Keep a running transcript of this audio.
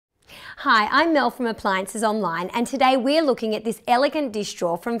Hi, I'm Mel from Appliances Online, and today we're looking at this elegant dish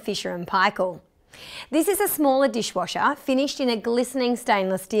drawer from Fisher & Paykel. This is a smaller dishwasher finished in a glistening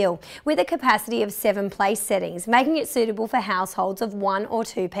stainless steel with a capacity of 7 place settings, making it suitable for households of 1 or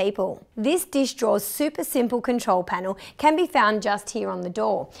 2 people. This dish drawer's super simple control panel can be found just here on the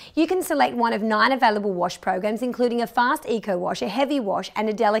door. You can select one of 9 available wash programs, including a fast eco wash, a heavy wash and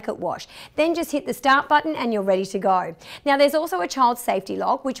a delicate wash. Then just hit the start button and you're ready to go. Now there's also a child safety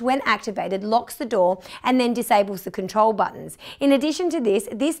lock which, when activated, locks the door and then disables the control buttons. In addition to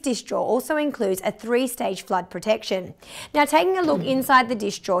this dish drawer also includes a 3-stage flood protection. Now, taking a look inside the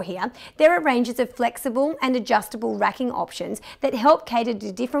dish drawer here, there are ranges of flexible and adjustable racking options that help cater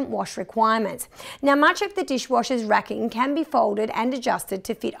to different wash requirements. Now, much of the dishwasher's racking can be folded and adjusted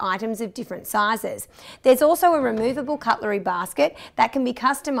to fit items of different sizes. There's also a removable cutlery basket that can be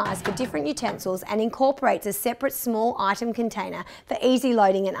customised for different utensils and incorporates a separate small item container for easy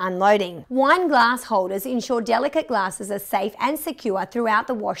loading and unloading. Wine glass holders ensure delicate glasses are safe and secure throughout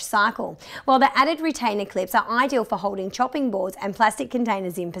the wash cycle, while the added retainer clips are ideal for holding chopping boards and plastic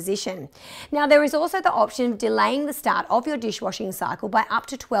containers in position. Now, there is also the option of delaying the start of your dishwashing cycle by up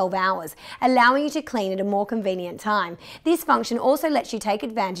to 12 hours, allowing you to clean at a more convenient time. This function also lets you take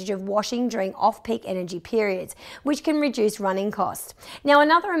advantage of washing during off-peak energy periods, which can reduce running costs. Now,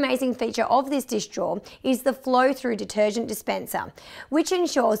 another amazing feature of this dish drawer is the flow-through detergent dispenser, which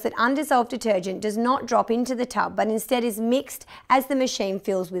ensures that undissolved detergent does not drop into the tub but instead is mixed as the machine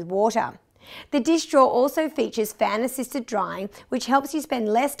fills with water. The dish drawer also features fan-assisted drying, which helps you spend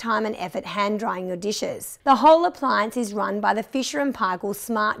less time and effort hand drying your dishes. The whole appliance is run by the Fisher & Paykel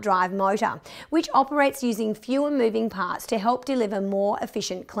Smart Drive motor, which operates using fewer moving parts to help deliver more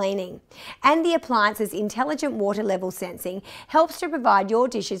efficient cleaning. And the appliance's intelligent water level sensing helps to provide your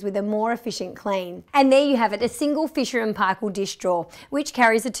dishes with a more efficient clean. And there you have it, a single Fisher & Paykel dish drawer, which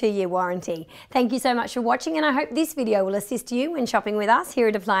carries a 2-year warranty. Thank you so much for watching, and I hope this video will assist you when shopping with us here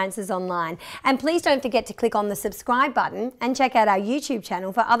at Appliances Online. And please don't forget to click on the subscribe button and check out our YouTube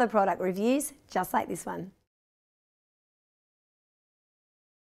channel for other product reviews just like this one.